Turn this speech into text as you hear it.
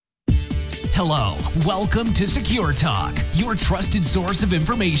Hello, welcome to Secure Talk, your trusted source of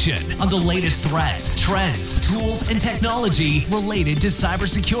information on the latest threats, trends, tools, and technology related to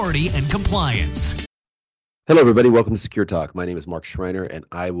cybersecurity and compliance. Hello, everybody. Welcome to Secure Talk. My name is Mark Schreiner, and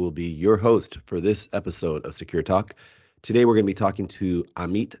I will be your host for this episode of Secure Talk. Today, we're going to be talking to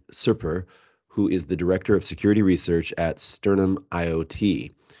Amit Sirpur, who is the Director of Security Research at Sternum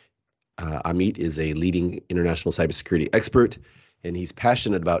IoT. Amit is a leading international cybersecurity expert, and he's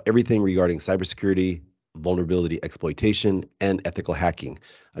passionate about everything regarding cybersecurity, vulnerability exploitation, and ethical hacking.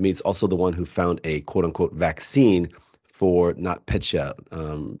 Amit's also the one who found a quote-unquote vaccine for NotPetya.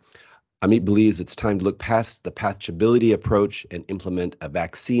 Amit believes it's time to look past the patchability approach and implement a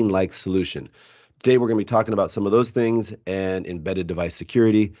vaccine-like solution. Today, we're going to be talking about some of those things and embedded device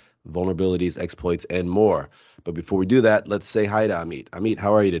security, vulnerabilities, exploits, and more. But before we do that, let's say hi to Amit. Amit,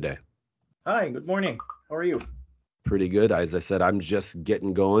 how are you today? Hi, good morning. How are you? Pretty good. As I said, I'm just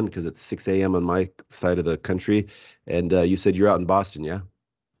getting going because it's 6 a.m. on my side of the country. And you said you're out in Boston, yeah?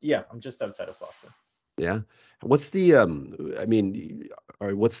 Yeah, I'm just outside of Boston. Yeah. What's the,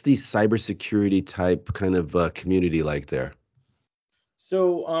 what's the cybersecurity type kind of community like there?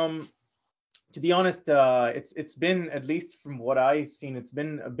 So, to be honest, it's been, at least from what I've seen, it's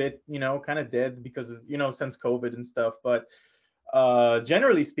been a bit, kind of dead because of, since COVID and stuff. But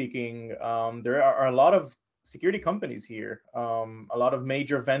generally speaking, there are a lot of security companies here, a lot of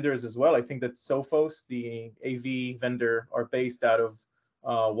major vendors as well. I think that Sophos, the AV vendor, are based out of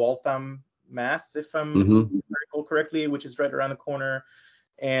Waltham, Mass, if I'm recall correctly, which is right around the corner.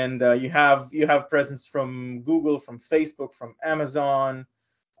 And you have presence from Google, from Facebook, from Amazon,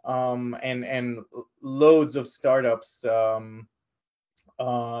 and loads of startups. So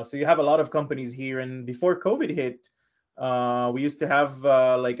you have a lot of companies here. And before COVID hit, we used to have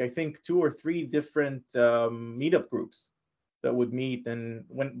I think 2 or 3 different meetup groups that would meet. And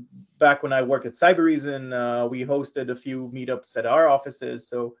back when I worked at Cybereason, we hosted a few meetups at our offices.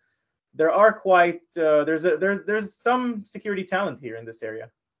 So there are quite there's some security talent here in this area.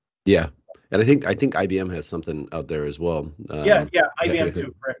 Yeah, and I think IBM has something out there as well. Yeah, IBM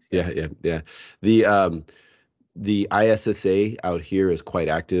too, correct. Yes. Yeah. The ISSA out here is quite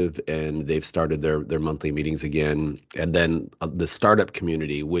active, and they've started their monthly meetings again. And then the startup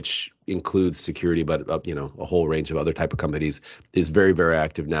community, which includes security, but a whole range of other type of companies, is very, very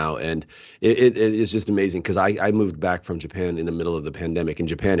active now. And it is just amazing because I moved back from Japan in the middle of the pandemic. In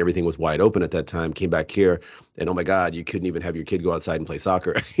Japan, everything was wide open at that time. Came back here, and oh my God, you couldn't even have your kid go outside and play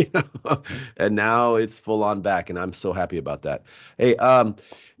soccer. And now it's full on back, and I'm so happy about that. Hey, I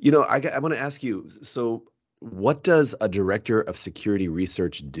want to ask you, so what does a director of security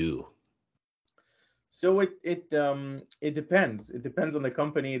research do? So it depends. It depends on the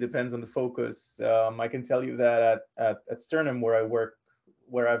company. It depends on the focus. I can tell you that at Sternum, where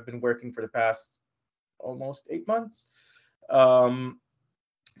I've been working for the past almost 8 months,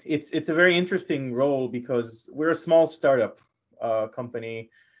 it's a very interesting role because we're a small startup company.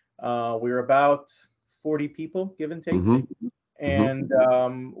 We're about 40 people, give and take, and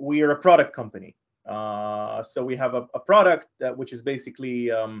we are a product company. So we have a product which is basically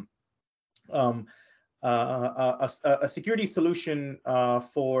a security solution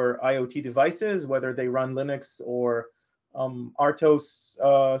for IoT devices, whether they run Linux or RTOS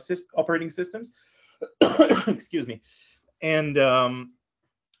operating systems. Excuse me. And the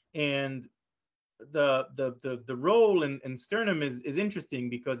role in Sternum is interesting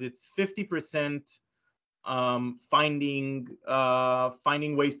because it's 50%. Finding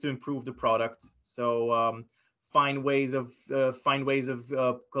ways to improve the product. So find ways of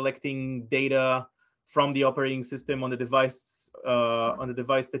collecting data from the operating system on the device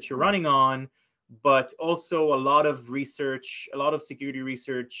that you're running on, but also a lot of security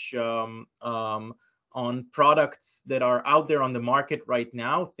research on products that are out there on the market right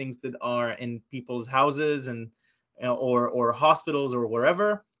now, things that are in people's houses and or hospitals or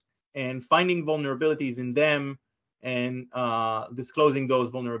wherever, and finding vulnerabilities in them and disclosing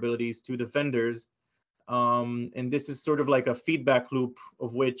those vulnerabilities to the vendors. And this is sort of like a feedback loop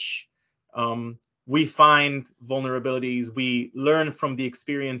of which we find vulnerabilities. We learn from the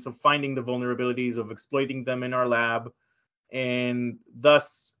experience of finding the vulnerabilities, of exploiting them in our lab. And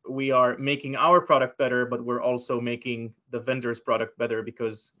thus, we are making our product better, but we're also making the vendor's product better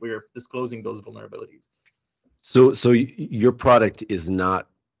because we're disclosing those vulnerabilities. So your product is not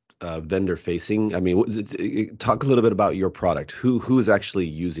vendor facing. I mean, talk a little bit about your product. Who is actually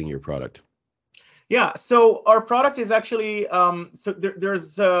using your product? Yeah, so our product is actually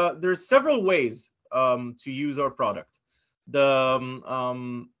there's several ways to use our product.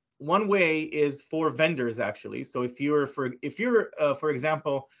 The one way is for vendors actually. So if you're for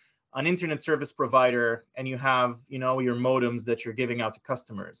example an internet service provider and you have, your modems that you're giving out to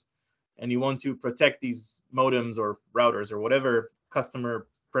customers, and you want to protect these modems or routers or whatever customer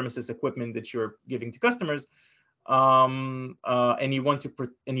premises equipment that you're giving to customers, and you want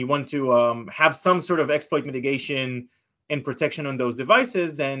to have some sort of exploit mitigation and protection on those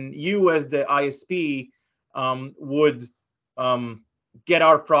devices, then you as the ISP would get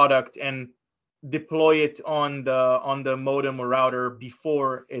our product and deploy it on the modem or router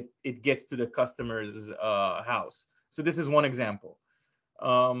before it gets to the customer's house. So this is one example.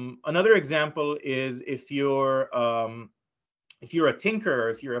 Another example is if you're a tinker,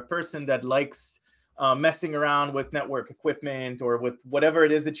 if you're a person that likes messing around with network equipment or with whatever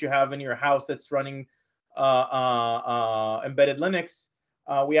it is that you have in your house that's running embedded Linux,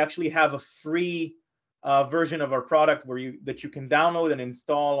 we actually have a free version of our product that you can download and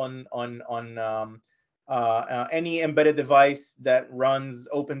install on any embedded device that runs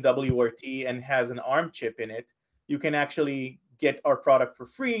OpenWRT and has an ARM chip in it. You can actually get our product for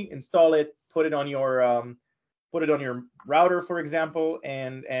free, install it, put it on your router, for example,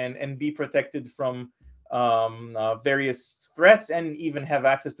 and be protected from various threats, and even have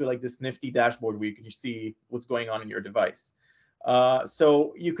access to like this nifty dashboard where you can see what's going on in your device.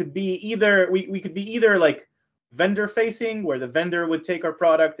 So you could be either, we could be either like vendor facing, where the vendor would take our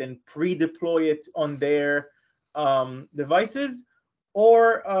product and pre-deploy it on their devices,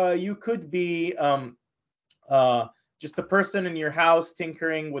 or you could be just a person in your house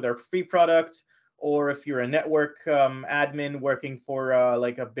tinkering with our free product, or if you're a network admin working for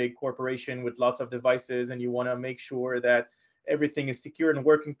like a big corporation with lots of devices and you want to make sure that everything is secure and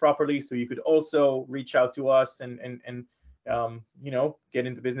working properly, so you could also reach out to us and get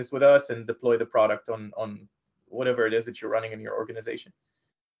into business with us and deploy the product on whatever it is that you're running in your organization.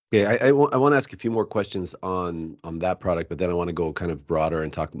 Yeah, I want to ask a few more questions on that product, but then I want to go kind of broader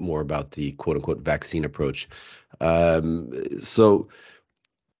and talk more about the quote unquote vaccine approach. So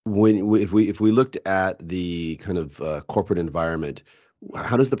if we looked at the kind of corporate environment,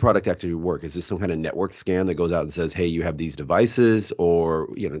 how does the product actually work? Is this some kind of network scan that goes out and says, hey, you have these devices, or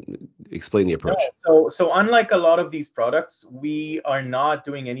explain the approach? No. So unlike a lot of these products, we are not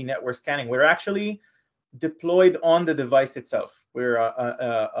doing any network scanning. We're actually deployed on the device itself, where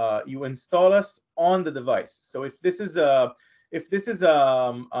you install us on the device. So if this is a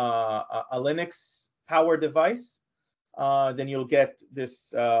Linux powered device, then you'll get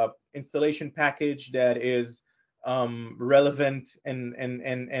this installation package that is relevant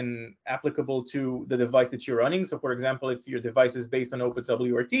and applicable to the device that you're running. So for example, if your device is based on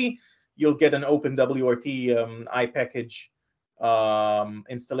OpenWRT, you'll get an OpenWRT iPackage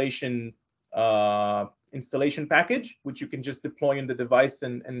installation package, which you can just deploy in the device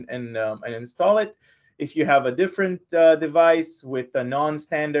and install it. If you have a different device with a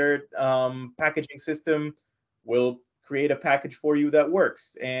non-standard packaging system, we'll create a package for you that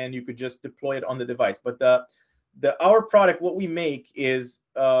works, and you could just deploy it on the device. But our product, what we make is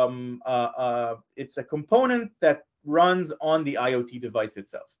it's a component that runs on the IoT device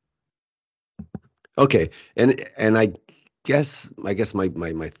itself. Okay, and I guess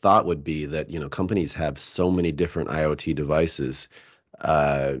my thought would be that companies have so many different IoT devices.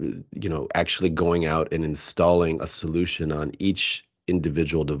 Actually going out and installing a solution on each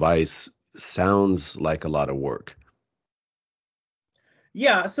individual device sounds like a lot of work.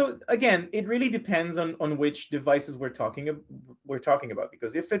 Yeah, so again, it really depends on which devices we're talking about,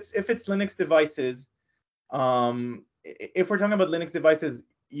 because if it's Linux devices, if we're talking about Linux devices,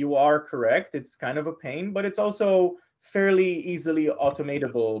 you are correct. It's kind of a pain, but it's also fairly easily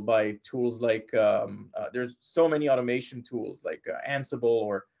automatable by tools like there's so many automation tools like Ansible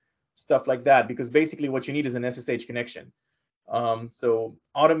or stuff like that, because basically what you need is an SSH connection. So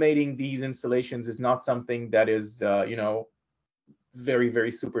automating these installations is not something that is very,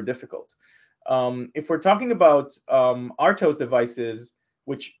 very super difficult. If we're talking about RTOS devices,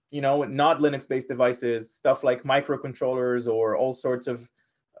 which not Linux-based devices, stuff like microcontrollers or all sorts of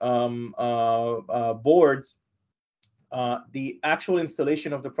boards, the actual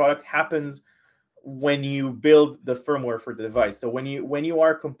installation of the product happens when you build the firmware for the device. So when you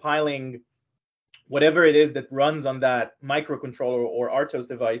are compiling whatever it is that runs on that microcontroller or RTOS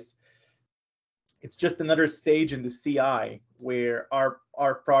device, it's just another stage in the CI where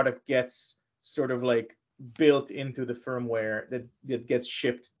our product gets sort of like built into the firmware that gets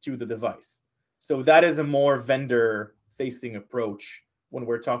shipped to the device. So that is a more vendor-facing approach when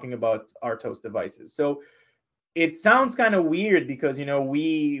we're talking about RTOS devices. So it sounds kind of weird because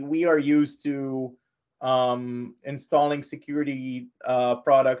we are used to installing security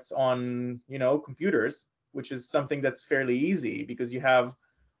products on computers, which is something that's fairly easy because you have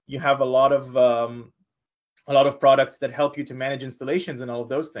You have a lot of products that help you to manage installations and all of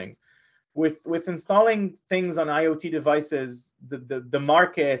those things. With installing things on IoT devices, the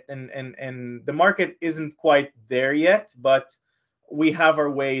market and the market isn't quite there yet, but we have our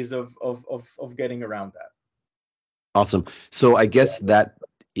ways of getting around that. Awesome. So I guess that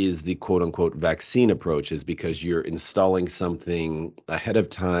is the quote unquote vaccine approach, is because you're installing something ahead of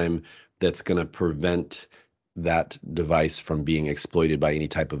time that's going to prevent that device from being exploited by any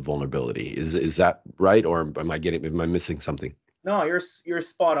type of vulnerability. Is that right, or am I missing something? No, you're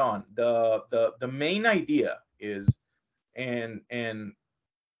spot on. The main idea is, and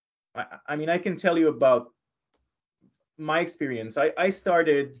I mean, I can tell you about my experience. I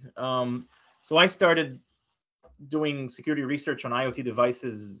started doing security research on IoT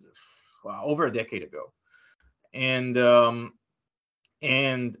devices over a decade ago, and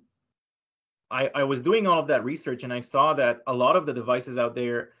I was doing all of that research, and I saw that a lot of the devices out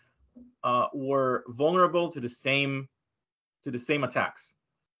there were vulnerable to the same attacks.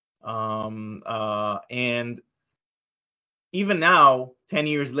 And even now, 10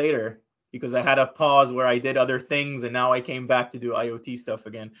 years later, because I had a pause where I did other things, and now I came back to do IoT stuff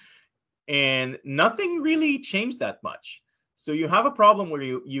again, and nothing really changed that much. So you have a problem where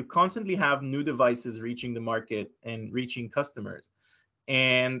you constantly have new devices reaching the market and reaching customers.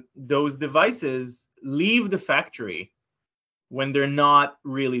 And those devices leave the factory when they're not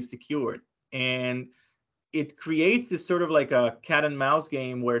really secured. And it creates this sort of like a cat and mouse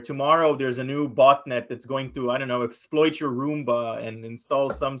game where tomorrow there's a new botnet that's going to, I don't know, exploit your Roomba and install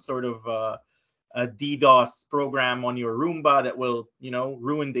some sort of a DDoS program on your Roomba that will,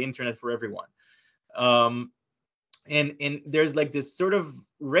 ruin the internet for everyone. And there's like this sort of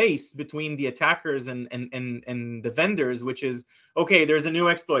race between the attackers and the vendors, which is, okay, there's a new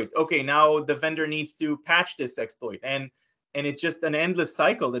exploit. Okay, now the vendor needs to patch this exploit. And it's just an endless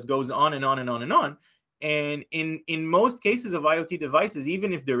cycle that goes on and on and on and on. And in most cases of IoT devices,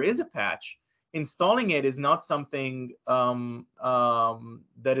 even if there is a patch, installing it is not something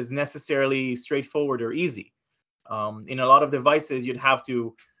that is necessarily straightforward or easy. In a lot of devices, you'd have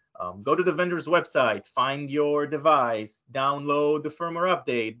to go to the vendor's website, find your device, download the firmware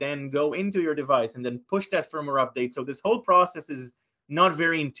update, then go into your device and then push that firmware update. So this whole process is not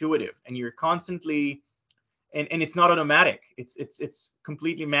very intuitive, and you're constantly, and it's not automatic. It's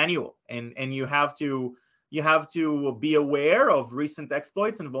completely manual, and you have to be aware of recent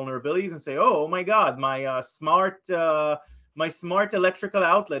exploits and vulnerabilities and say, oh my God, my smart electrical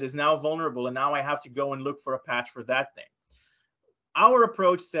outlet is now vulnerable, and now I have to go and look for a patch for that thing. Our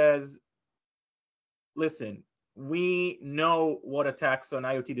approach says, listen, we know what attacks on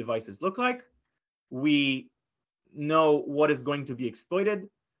IoT devices look like. We know what is going to be exploited.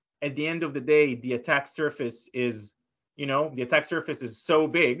 At the end of the day, the attack surface is, so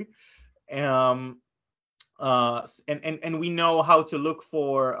big, and we know how to look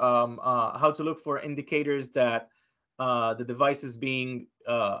for indicators that the device is being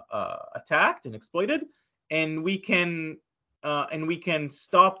attacked and exploited, and we can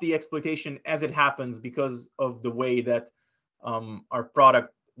stop the exploitation as it happens because of the way that our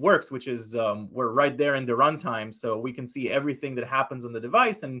product works, which is we're right there in the runtime, so we can see everything that happens on the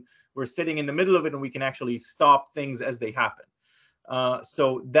device, and we're sitting in the middle of it, and we can actually stop things as they happen.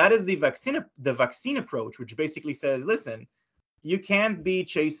 So that is the vaccine approach, which basically says, listen, you can't be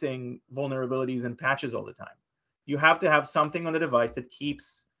chasing vulnerabilities and patches all the time. You have to have something on the device that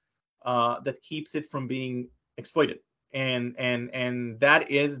keeps it from being exploited. And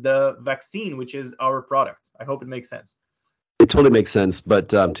that is the vaccine, which is our product. I hope it makes sense. It totally makes sense. But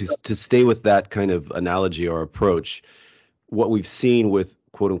to stay with that kind of analogy or approach, what we've seen with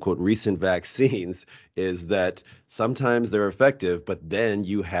quote unquote recent vaccines is that sometimes they're effective, but then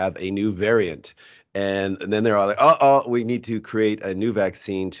you have a new variant. And then they're all like, we need to create a new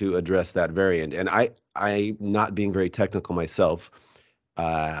vaccine to address that variant. And I not being very technical myself,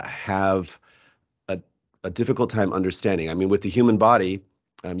 have a difficult time understanding. I mean, with the human body,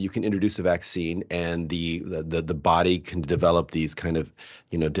 you can introduce a vaccine, and the body can develop these kind of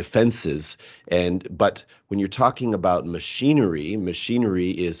defenses. But when you're talking about machinery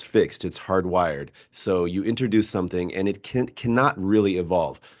is fixed, it's hardwired. So you introduce something, and it cannot really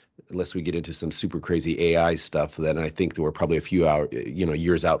evolve unless we get into some super crazy AI stuff. Then I think that we're probably a few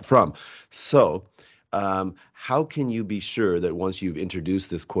years out from. So how can you be sure that once you've introduced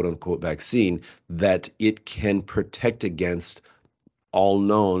this quote unquote vaccine, that it can protect against all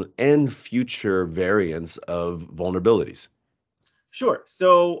known and future variants of vulnerabilities? Sure.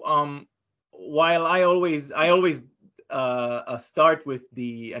 So while I always start with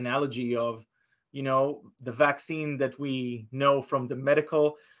the analogy of the vaccine that we know from the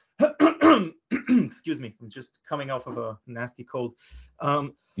medical, Excuse me, I'm just coming off of a nasty cold.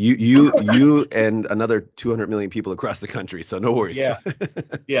 Um, You and another 200 million people across the country, so no worries. yeah,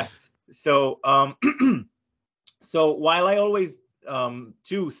 yeah. So so while I always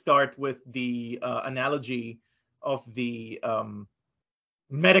to start with the analogy of the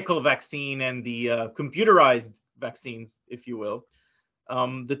medical vaccine and the computerized vaccines, if you will,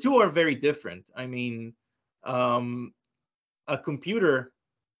 the two are very different. I mean, a computer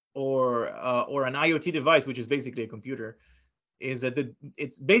or an IoT device, which is basically a computer, it's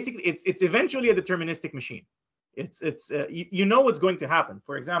eventually a deterministic machine. It's you know what's going to happen.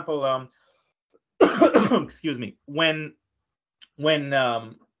 For example, excuse me, when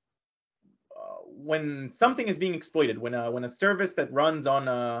something is being exploited, when a service that runs on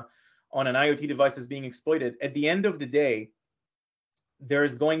an IoT device is being exploited, at the end of the day,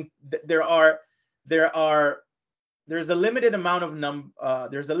 there's a limited amount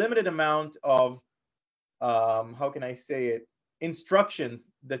of how can I say it, instructions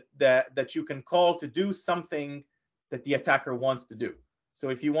that you can call to do something that the attacker wants to do. So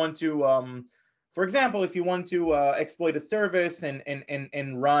if you want to for example, if you want to exploit a service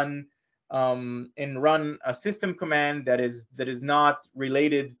and run a system command that is not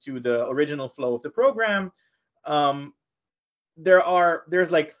related to the original flow of the program,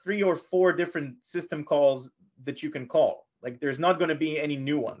 there's like 3 or 4 different system calls that you can call. Like, there's not going to be any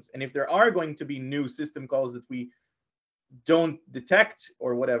new ones, and if there are going to be new system calls that we don't detect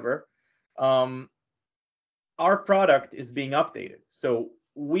or whatever, our product is being updated. So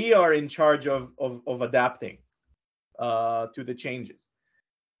we are in charge of adapting to the changes.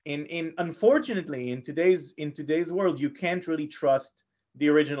 Unfortunately, in today's world, you can't really trust the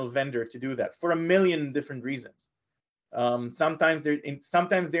original vendor to do that for a million different reasons. Sometimes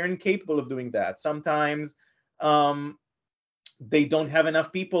they're incapable of doing that. Sometimes they don't have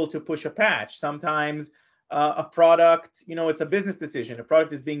enough people to push a patch. Sometimes a product, it's a business decision. A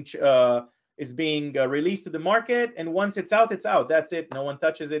product is being released to the market, and once it's out, it's out. That's it. No one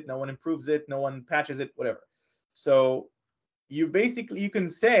touches it. No one improves it. No one patches it. Whatever. So you can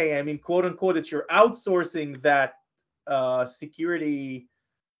say, I mean, quote unquote, that you're outsourcing that security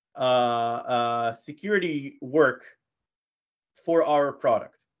work for our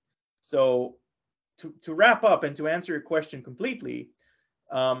product. So to wrap up and to answer your question completely,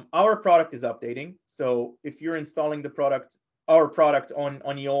 our product is updating. So if you're installing our product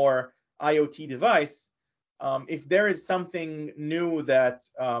on your IoT device, if there is something new that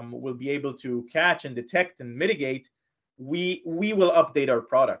will be able to catch and detect and mitigate, we will update our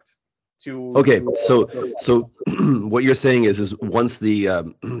product to. Okay, so what you're saying is once the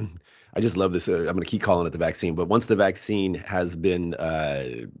I just love this. I'm going to keep calling it the vaccine, but once the vaccine has been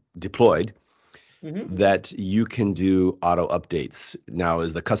deployed, that you can do auto updates. Now,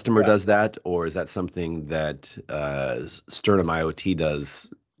 is the customer does that, or is that something that Sternum IoT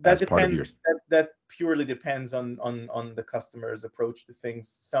does as part of your? That purely depends on the customer's approach to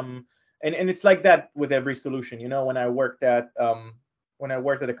things. And it's like that with every solution. When I worked at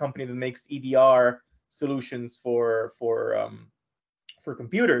a company that makes EDR solutions for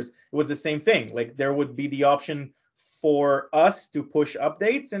computers, it was the same thing. Like, there would be the option for us to push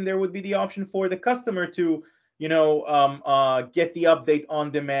updates, and there would be the option for the customer to get the update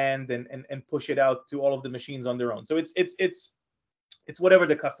on demand and push it out to all of the machines on their own. So it's whatever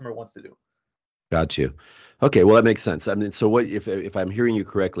the customer wants to do. Got you. Okay, well, that makes sense. I mean, so what if I'm hearing you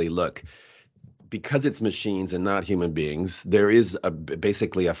correctly? Look, because it's machines and not human beings, there is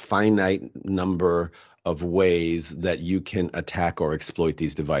basically a finite number of ways that you can attack or exploit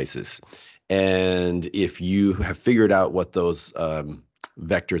these devices. And if you have figured out what those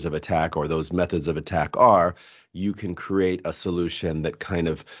vectors of attack or those methods of attack are, you can create a solution that kind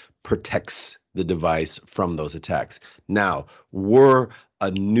of protects the device from those attacks. Now, were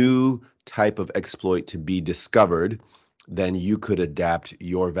a new type of exploit to be discovered, then you could adapt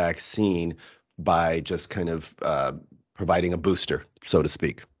your vaccine by just kind of providing a booster, so to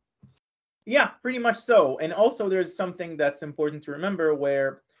speak. Yeah, pretty much so. And also, there's something that's important to remember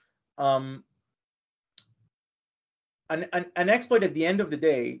where an exploit, at the end of the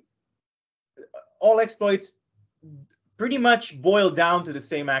day, all exploits pretty much boil down to the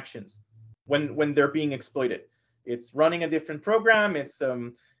same actions when they're being exploited. It's running a different program. It's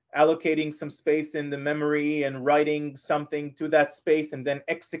allocating some space in the memory and writing something to that space and then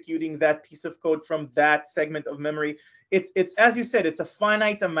executing that piece of code from that segment of memory. It's as you said, it's a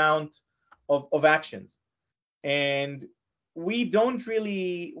finite amount of actions, and we don't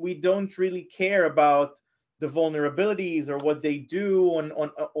really care about the vulnerabilities or what they do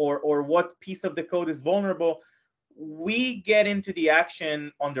or what piece of the code is vulnerable. we get into the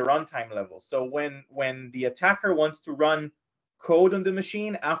action on the runtime level. So when the attacker wants to run code on the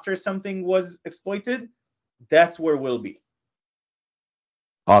machine after something was exploited, that's where we'll be.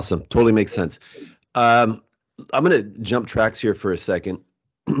 Awesome. Totally makes sense. I'm going to jump tracks here for a second.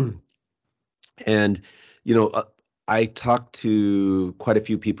 And, I talked to quite a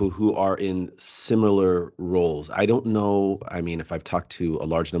few people who are in similar roles. I don't know, if I've talked to a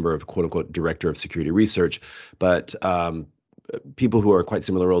large number of quote unquote director of security research, but people who are quite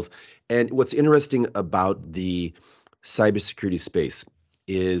similar roles. And what's interesting about the cybersecurity space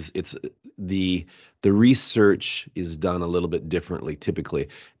is it's the research is done a little bit differently typically.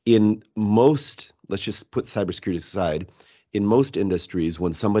 In most, let's just put cybersecurity aside, in most industries,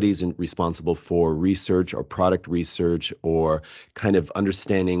 when somebody's responsible for research or product research or kind of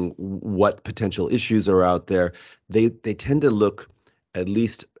understanding what potential issues are out there, they tend to look at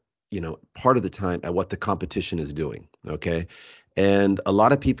least, part of the time at what the competition is doing, okay? And a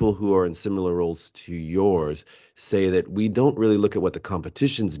lot of people who are in similar roles to yours say that we don't really look at what the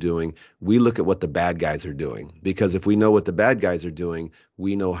competition's doing. We look at what the bad guys are doing. Because if we know what the bad guys are doing,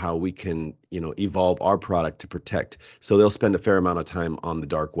 we know how we can, evolve our product to protect. So they'll spend a fair amount of time on the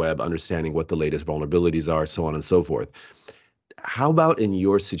dark web, understanding what the latest vulnerabilities are, so on and so forth. How about in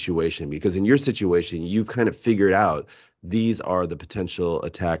your situation? Because in your situation, you've kind of figured out these are the potential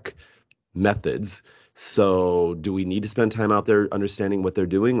attack methods. So do we need to spend time out there understanding what they're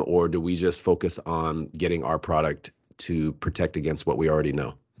doing, or do we just focus on getting our product to protect against what we already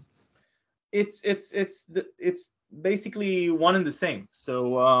know? It's basically one and the same.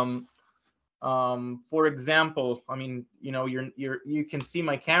 So for example, you can see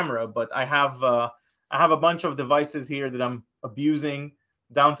my camera, but I have a bunch of devices here that I'm abusing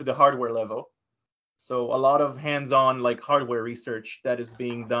down to the hardware level. So a lot of hands-on like hardware research that is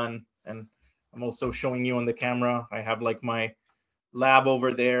being done. And I'm also showing you on the camera. I have like my lab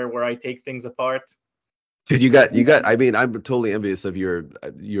over there where I take things apart. Dude, you got. I'm totally envious of your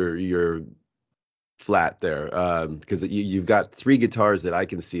flat there, because you've got 3 guitars that I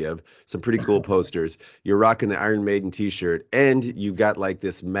can see of, some pretty cool posters. You're rocking the Iron Maiden T-shirt, and you've got like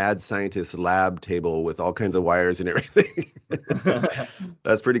this mad scientist lab table with all kinds of wires and everything.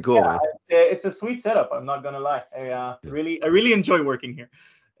 That's pretty cool, man. It's a sweet setup. I'm not gonna lie. I really enjoy working here.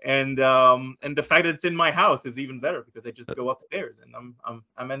 And the fact that it's in my house is even better because I just go upstairs and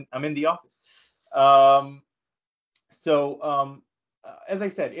I'm in the office. As I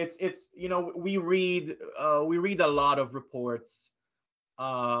said, it's we read a lot of reports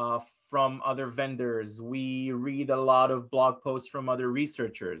from other vendors. We read a lot of blog posts from other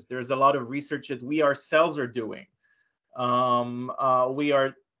researchers. There's a lot of research that we ourselves are doing. We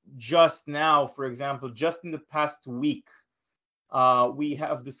are just now, for example, just in the past week. We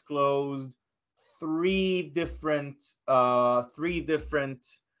have disclosed 3 different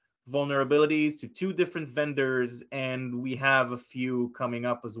vulnerabilities to 2 different vendors, and we have a few coming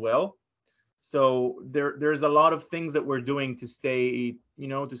up as well. So there's a lot of things that we're doing to stay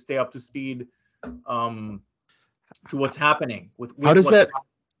up to speed to what's happening with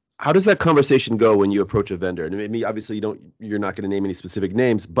How does that conversation go when you approach a vendor? And maybe obviously you're not going to name any specific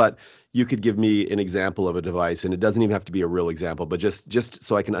names, but you could give me an example of a device, and it doesn't even have to be a real example, but just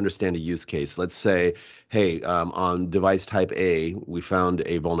so I can understand a use case. Let's say, hey, on device type A, we found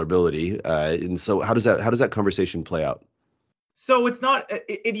a vulnerability, and so how does that conversation play out? So it's not.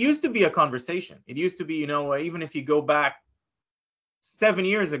 It used to be a conversation. It used to be, even if you go back 7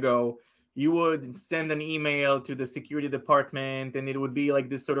 years ago, you would send an email to the security department, and it would be like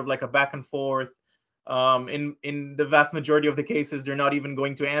this sort of like a back and forth. In the vast majority of the cases, they're not even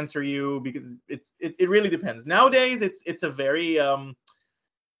going to answer you because it really depends. Nowadays, it's a very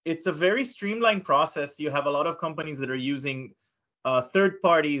streamlined process. You have a lot of companies that are using third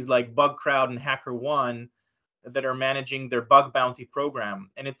parties like Bugcrowd and HackerOne that are managing their bug bounty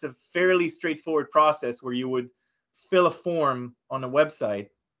program, and it's a fairly straightforward process where you would fill a form on a website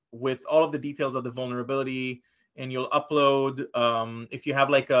with all of the details of the vulnerability, and you'll upload, if you have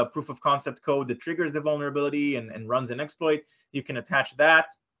like a proof of concept code that triggers the vulnerability and runs an exploit, you can attach that.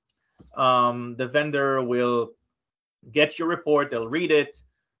 The vendor will get your report, they'll read it.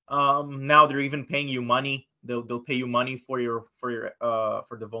 Now they're even paying you money. They'll pay you money for the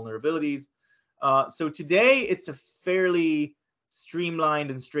vulnerabilities. So today it's a fairly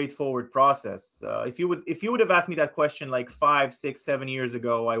streamlined and straightforward process. If you would have asked me that question like 5, 6, 7 years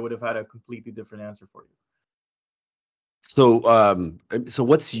ago, I would have had a completely different answer for you. So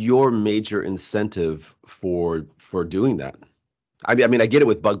what's your major incentive for doing that? I mean, I get it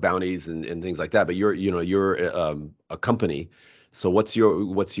with bug bounties and things like that, but you're a company. So what's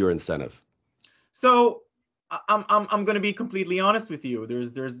your incentive? So I'm going to be completely honest with you.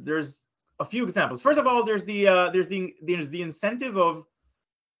 There's a few examples. First of all, there's the incentive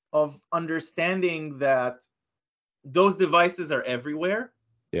of understanding that those devices are everywhere.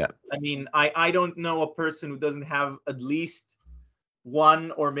 Yeah. I mean, I don't know a person who doesn't have at least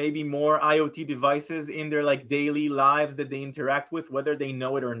one or maybe more IoT devices in their like daily lives that they interact with, whether they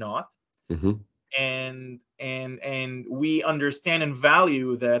know it or not. Mm-hmm. And we understand and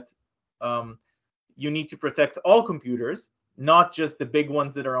value that you need to protect all computers, not just the big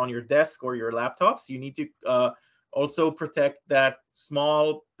ones that are on your desk or your laptops. You need to also protect that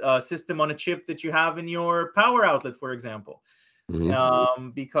small system on a chip that you have in your power outlet, for example. Mm-hmm.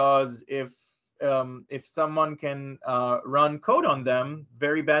 Because if someone can run code on them,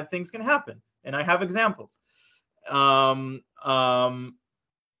 very bad things can happen. And I have examples.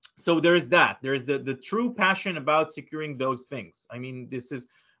 So there's that. There's the true passion about securing those things. I mean,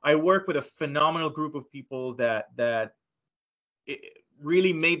 I work with a phenomenal group of people that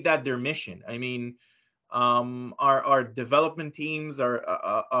really made that their mission. I mean, our development teams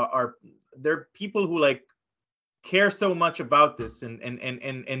are they're people who like care so much about this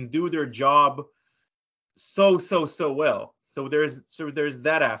and do their job so well. So there's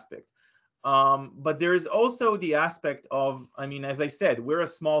that aspect. But there's also the aspect of, I mean, as I said, we're a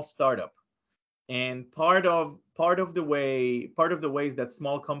small startup, and part of the ways that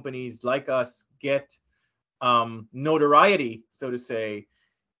small companies like us get notoriety, so to say,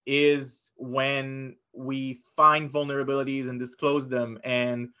 is when we find vulnerabilities and disclose them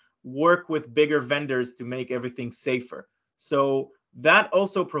and work with bigger vendors to make everything safer. So that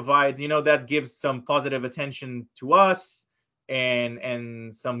also provides, that gives some positive attention to us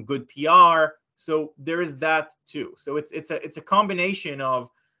and some good PR. So there is that too. So it's a combination of,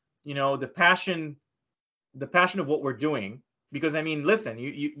 the passion of what we're doing. Because I mean, listen,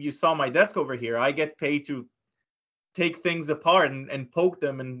 you saw my desk over here. I get paid to take things apart and poke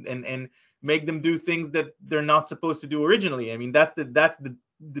them and make them do things that they're not supposed to do originally. I mean, that's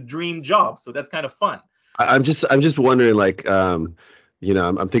the dream job. So that's kind of fun. I'm just wondering, like, I'm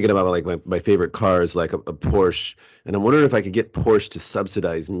thinking about like my favorite cars, like a Porsche, and I'm wondering if I could get Porsche to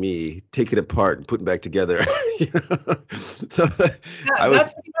subsidize me, take it apart and put it back together. So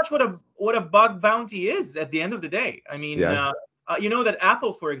that's pretty much what a bug bounty is at the end of the day. I mean, that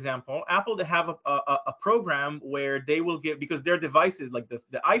Apple, for example, they have a program where they will give, because their devices, like the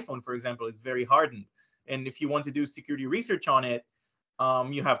iPhone, for example, is very hardened, and if you want to do security research on it,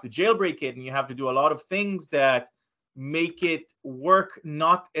 you have to jailbreak it, and you have to do a lot of things that make it work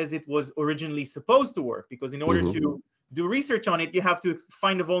not as it was originally supposed to work, because in order to do research on it, you have to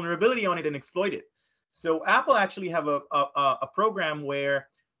find a vulnerability on it and exploit it. So Apple actually have a program where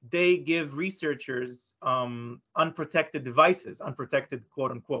they give researchers unprotected devices, unprotected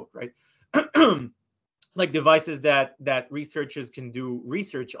quote unquote, right? Like devices that researchers can do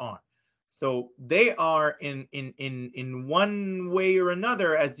research on. So they are in one way or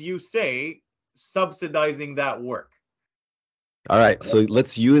another, as you say, subsidizing that work. All right, so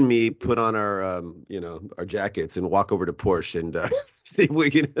let's you and me put on our our jackets and walk over to Porsche and see if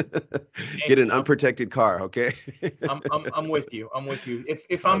we can get an unprotected car. Okay. I'm with you.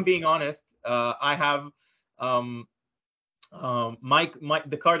 If I'm being honest, I have the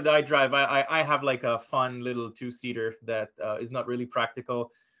car that I drive. I have like a fun little 2-seater that is not really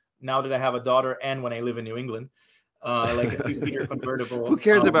practical now that I have a daughter and when I live in New England. Like a 2-seater convertible. Who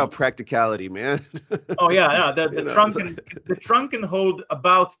cares about practicality, man? Oh yeah, the trunk can hold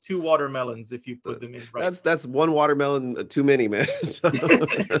about 2 watermelons if you put them in right. That's one watermelon too many, man.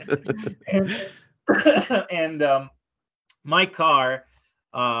 and my car,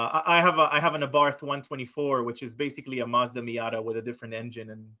 I have an Abarth 124, which is basically a Mazda Miata with a different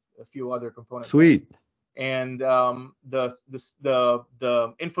engine and a few other components. Sweet. And the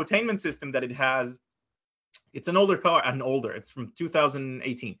infotainment system that it has, it's an older car, it's from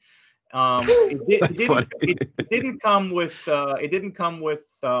 2018. It didn't come with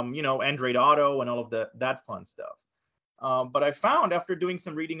Android Auto and all of that fun stuff. But I found after doing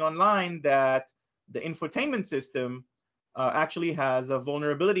some reading online that the infotainment system actually has a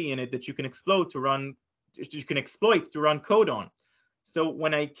vulnerability in it that you can exploit to run code on. So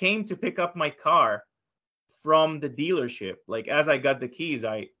when I came to pick up my car from the dealership, like as I got the keys,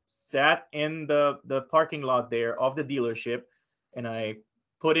 I sat in the parking lot there of the dealership, and I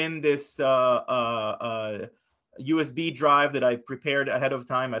put in this USB drive that I prepared ahead of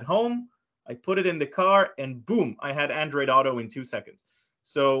time at home. I put it in the car, and boom, I had Android Auto in 2 seconds.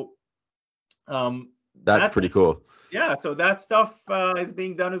 So that's pretty cool. Yeah, so that stuff is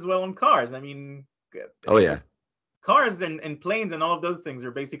being done as well on cars. I mean, oh yeah, cars and planes and all of those things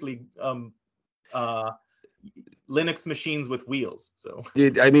are basically Linux machines with wheels. So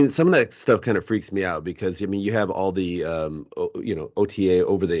Dude, I mean, some of that stuff kind of freaks me out because I mean, you have all the OTA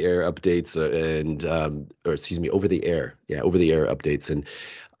over the air updates and or excuse me, over the air, over the air updates, and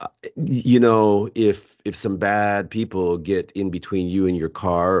if some bad people get in between you and your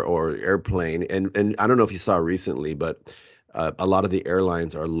car or airplane, and I don't know if you saw recently, but a lot of the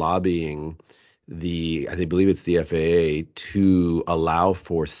airlines are lobbying I believe it's the FAA to allow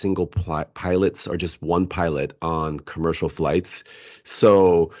for single pilots or just one pilot on commercial flights.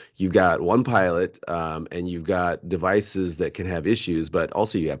 So you've got one pilot, and you've got devices that can have issues, but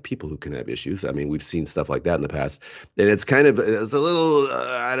also you have people who can have issues. I mean, we've seen stuff like that in the past, and it's a little,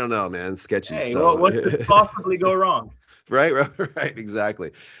 I don't know, man, sketchy. Hey, so what could possibly go wrong? Right,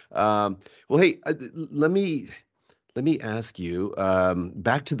 exactly. Well, hey, let me ask you,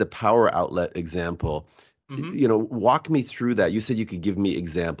 back to the power outlet example. Walk me through that. You said you could give me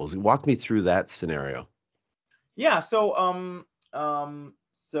examples. Walk me through that scenario. Yeah. So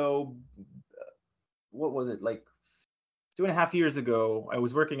what was it, like 2.5 years ago? I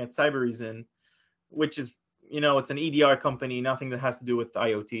was working at Cybereason, which is, it's an EDR company, nothing that has to do with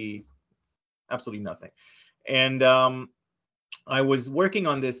IoT, absolutely nothing. And I was working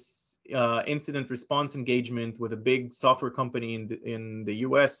on this incident response engagement with a big software company in the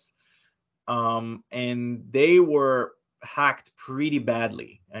US, and they were hacked pretty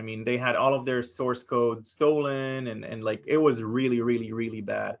badly. I mean, they had all of their source code stolen, and like it was really, really, really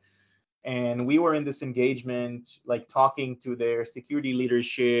bad. And we were in this engagement, like talking to their security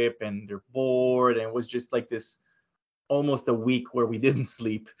leadership and their board, and it was just like this almost a week where we didn't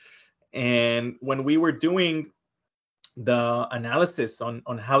sleep. And when we were doing the analysis on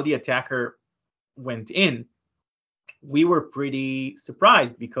how the attacker went in, we were pretty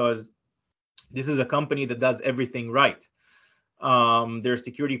surprised because this is a company that does everything right. Their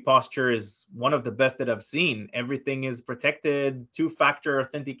security posture is one of the best that I've seen. Everything is protected, two-factor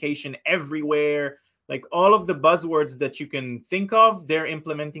authentication everywhere, like all of the buzzwords that you can think of, they're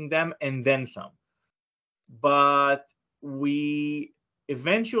implementing them and then some. But we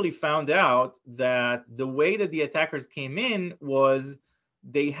eventually found out that the way that the attackers came in was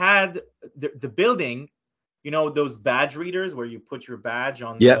they had the building, those badge readers where you put your badge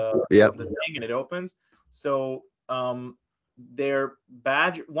on the thing and it opens. So their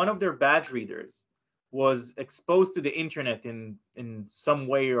badge, one of their badge readers was exposed to the internet in some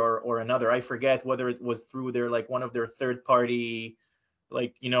way or another. I forget whether it was through their, like, one of their third party,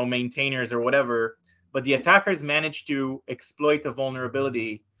 like, maintainers or whatever. But the attackers managed to exploit a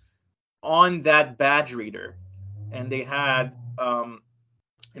vulnerability on that badge reader, and they had, and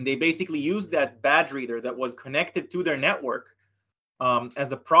they basically used that badge reader that was connected to their network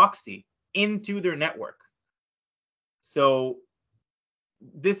as a proxy into their network. So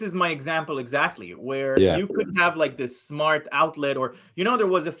this is my example exactly, where you could have like this smart outlet, or there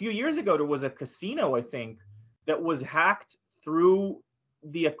was a few years ago, there was a casino, I think, that was hacked through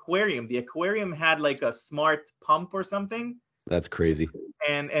the aquarium. The aquarium had like a smart pump or something. That's crazy.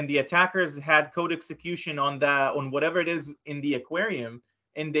 And the attackers had code execution on whatever it is in the aquarium,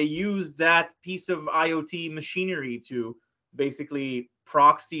 and they used that piece of IoT machinery to basically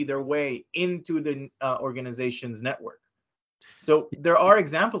proxy their way into the organization's network. So there are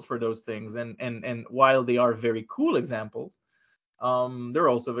examples for those things, and while they are very cool examples, they're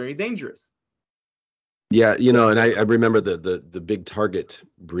also very dangerous. Yeah, and I remember the big Target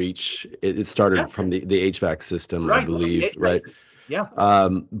breach. It started from the HVAC system, right, I believe, right? Yeah.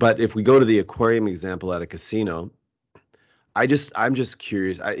 But if we go to the aquarium example at a casino, I'm just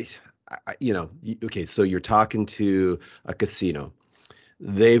curious. Okay, so you're talking to a casino.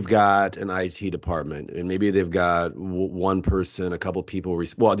 They've got an IT department, and maybe they've got one person, a couple people.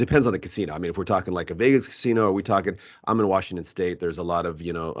 Well, it depends on the casino. I mean, if we're talking like a Vegas casino, or we talking, I'm in Washington State. There's a lot of,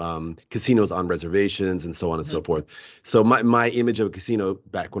 casinos on reservations and so on and so forth. So my image of a casino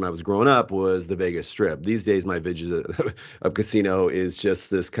back when I was growing up was the Vegas Strip. These days, my vision of casino is just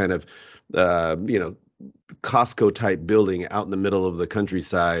this kind of, Costco type building out in the middle of the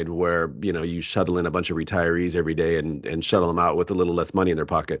countryside where, you shuttle in a bunch of retirees every day and shuttle them out with a little less money in their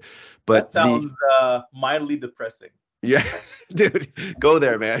pocket. But that sounds mildly depressing. Yeah, dude, go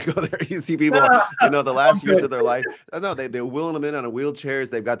there, man. Go there. You see people, the last years of their life. No, they're wheeling them in on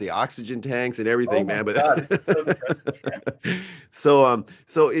wheelchairs. They've got the oxygen tanks and everything, man. But so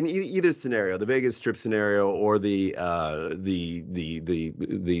in either scenario, the Vegas Strip scenario or the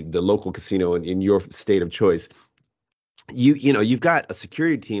local casino in your state of choice, you know you've got a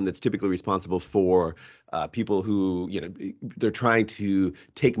security team that's typically responsible for people who they're trying to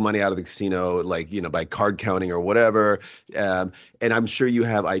take money out of the casino, like by card counting or whatever. And I'm sure you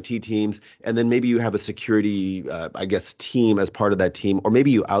have IT teams, and then maybe you have a security I guess team as part of that team, or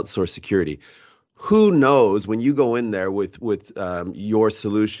maybe you outsource security. Who knows, when you go in there with your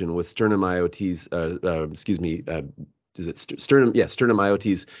solution, with Sternum IoT's is it Sternum? Yeah, Sternum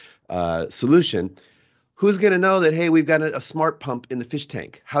IoT's solution. Who's going to know that, hey, we've got a smart pump in the fish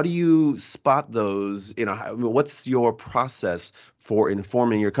tank? How do you spot those? What's your process for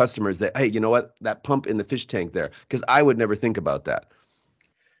informing your customers that, hey, you know what, that pump in the fish tank there? Because I would never think about that.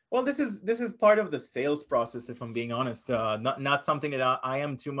 Well, this is part of the sales process, if I'm being honest. Not something that I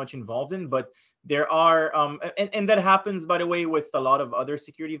am too much involved in, but there are, and that happens, by the way, with a lot of other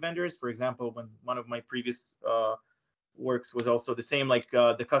security vendors. For example, when one of my previous works was also the same, like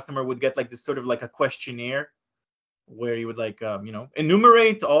the customer would get like this sort of like a questionnaire where you would like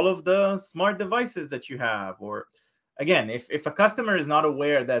enumerate all of the smart devices that you have. Or again, if a customer is not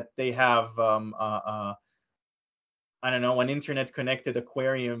aware that they have I don't know, an internet connected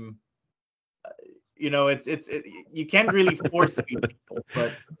aquarium, you can't really force feed people.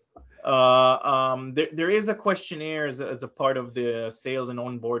 But there is a questionnaire as a part of the sales and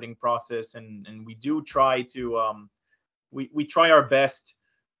onboarding process, and we do try to we try our best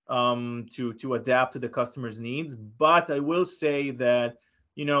to adapt to the customer's needs. But I will say that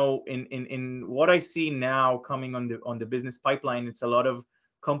in what I see now coming on the business pipeline, it's a lot of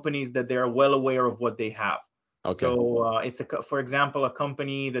companies that they are well aware of what they have. Okay. So it's for example, a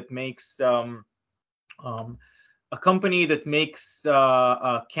company that makes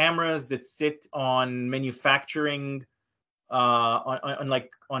cameras that sit on manufacturing on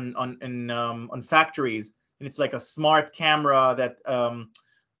factories, and it's like a smart camera that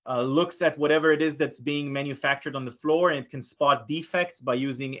looks at whatever it is that's being manufactured on the floor, and it can spot defects by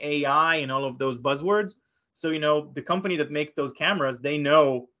using AI and all of those buzzwords. So the company that makes those cameras, they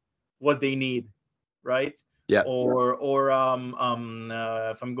know what they need, right? Yeah. Or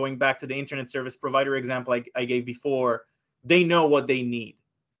if I'm going back to the internet service provider example I gave before, they know what they need.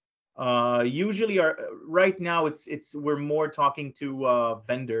 Usually, right now we're more talking to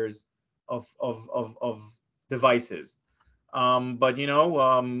vendors of devices. But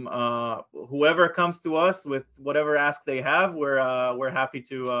whoever comes to us with whatever ask they have, we're happy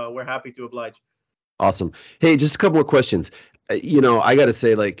to oblige. Awesome. Hey, just a couple more questions. I got to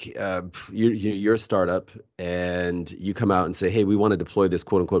say, like, you're a startup and you come out and say, hey, we want to deploy this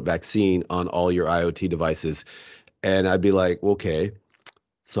quote unquote vaccine on all your IoT devices. And I'd be like, okay,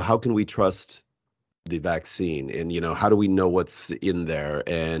 so how can we trust the vaccine? And, how do we know what's in there?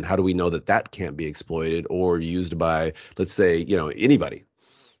 And how do we know that can't be exploited or used by, let's say, anybody?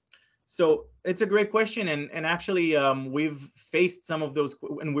 So it's a great question. And actually, we've faced some of those,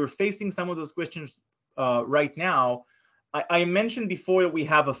 and we're facing some of those questions right now. I mentioned before that we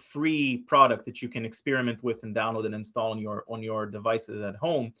have a free product that you can experiment with and download and install on your devices at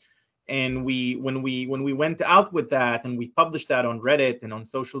home. And when we went out with that and we published that on Reddit and on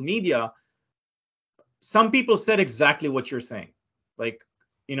social media, some people said exactly what you're saying. Like,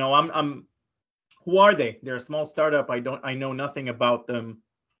 I'm who are they? They're a small startup. I know nothing about them.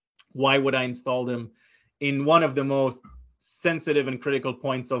 Why would I install them in one of the most sensitive and critical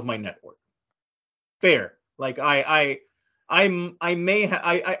points of my network? Fair. Like I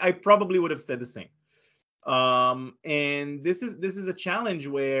probably would have said the same. And this is a challenge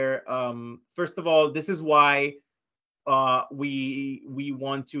where, first of all, this is why we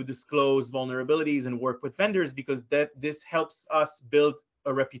want to disclose vulnerabilities and work with vendors, because this helps us build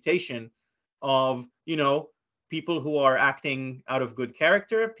a reputation of people who are acting out of good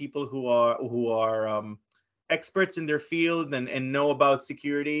character, people who are experts in their field and know about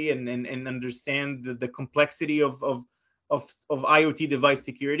security and understand the complexity of IoT device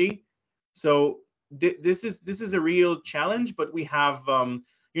security. So this is a real challenge, but we have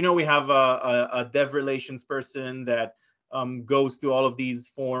we have a dev relations person that goes to all of these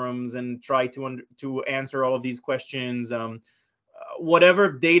forums and try to answer all of these questions.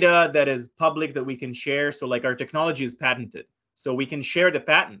 Whatever data that is public that we can share. So like our technology is patented, so we can share the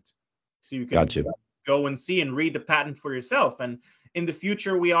patent. So you can go and see and read the patent for yourself. And in the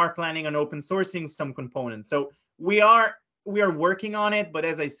future, we are planning on open sourcing some components. So we are working on it. But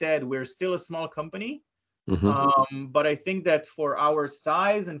as I said, we're still a small company. Mm-hmm. But I think that for our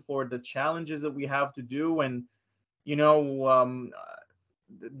size and for the challenges that we have to do, and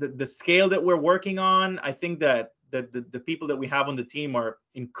the scale that we're working on, I think that the people that we have on the team are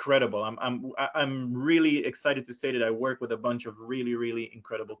incredible. I'm really excited to say that I work with a bunch of really, really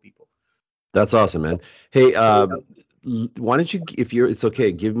incredible people. That's awesome, man. Hey, why don't you, if it's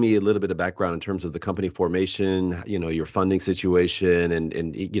okay, give me a little bit of background in terms of the company formation, your funding situation,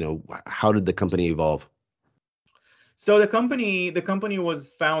 and how did the company evolve? So the company was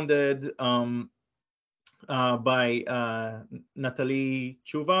founded by Natalie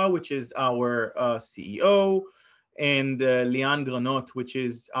Chuva, which is our CEO, and Lian Granot, which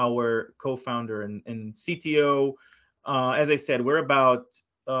is our co-founder and CTO. As I said,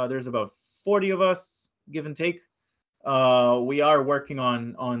 there's about 40 of us, give and take. We are working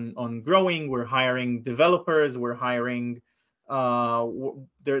on growing. We're hiring developers. We're hiring.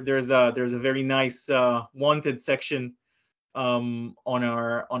 There's a very nice wanted section on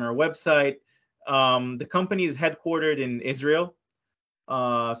our website. The company is headquartered in Israel.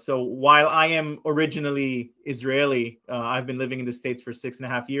 So while I am originally Israeli, I've been living in the States for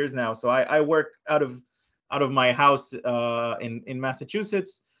 6.5 years now. So I work out of my house in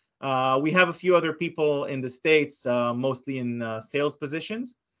Massachusetts. We have a few other people in the States, mostly in sales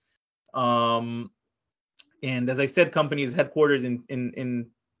positions. And as I said, company is headquartered in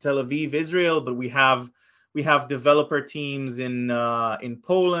Tel Aviv, Israel, but we have developer teams in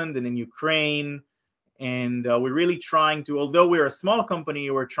Poland and in Ukraine. And we're really trying to, although we're a small company,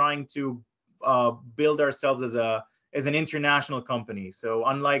 we're trying to build ourselves as an international company. So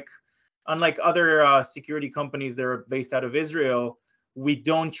unlike other security companies that are based out of Israel, we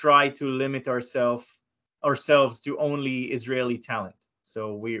don't try to limit ourselves to only Israeli talent.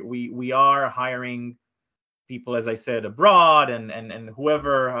 So we are hiring people, as I said, abroad, and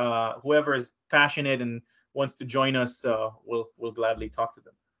whoever is passionate and wants to join us, we'll gladly talk to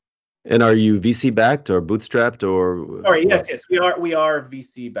them. And are you VC backed or bootstrapped or? Sorry, yes, we are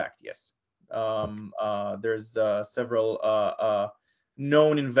VC backed. Yes, there's several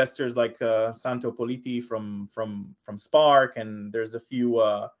known investors like Santo Politi from Spark, and there's a few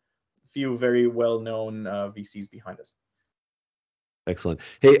very well known VCs behind us. Excellent.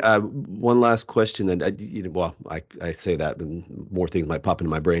 Hey, one last question, and I say that, and more things might pop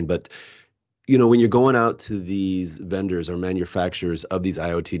into my brain, but when you're going out to these vendors or manufacturers of these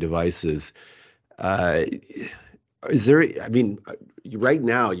IoT devices, is there? I mean, right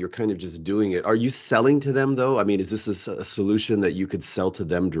now you're kind of just doing it. Are you selling to them though? I mean, is this a solution that you could sell to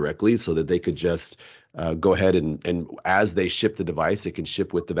them directly so that they could just go ahead and as they ship the device, it can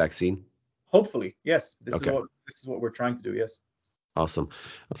ship with the vaccine? Hopefully, yes. This is what we're trying to do. Yes. Awesome.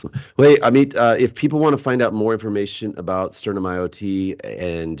 Well, hey, Amit, if people want to find out more information about Sternum IoT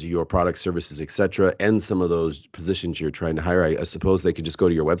and your products, services, etc., and some of those positions you're trying to hire, I suppose they could just go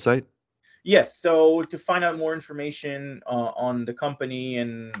to your website? Yes. So to find out more information on the company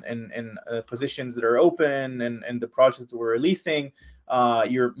and positions that are open and the projects that we're releasing,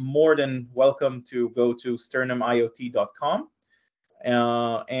 you're more than welcome to go to sternumiot.com.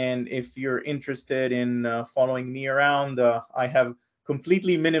 And if you're interested in following me around, I have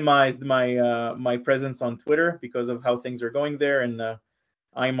completely minimized my presence on Twitter because of how things are going there, and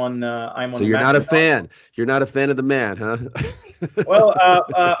I'm on. So you're not a fan. You're not a fan of the man, huh? Well,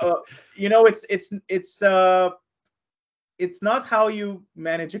 it's not how you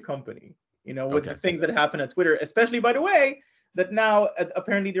manage a company. With the things that happen at Twitter, especially, by the way, that now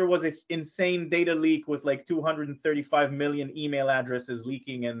apparently there was an insane data leak with like 235 million email addresses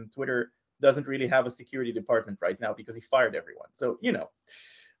leaking, and Twitter doesn't really have a security department right now because he fired everyone. So,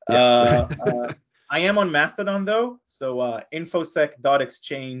 I am on Mastodon though. So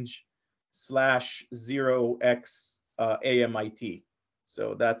infosec.exchange/0x-AMIT.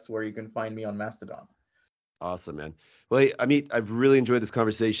 So that's where you can find me on Mastodon. Awesome, man. Well, Amit, I've really enjoyed this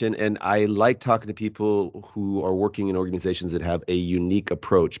conversation, and I like talking to people who are working in organizations that have a unique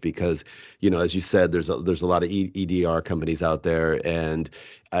approach because, as you said, there's a lot of EDR companies out there, and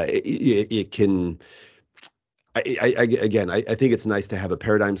it can. I think it's nice to have a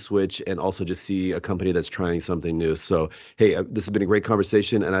paradigm switch and also just see a company that's trying something new. So, hey, this has been a great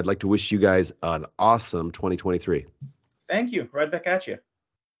conversation, and I'd like to wish you guys an awesome 2023. Thank you. Right back at you.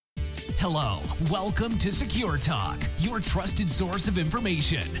 Hello, welcome to Secure Talk, your trusted source of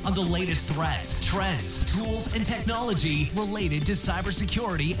information on the latest threats, trends, tools, and technology related to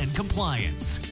cybersecurity and compliance.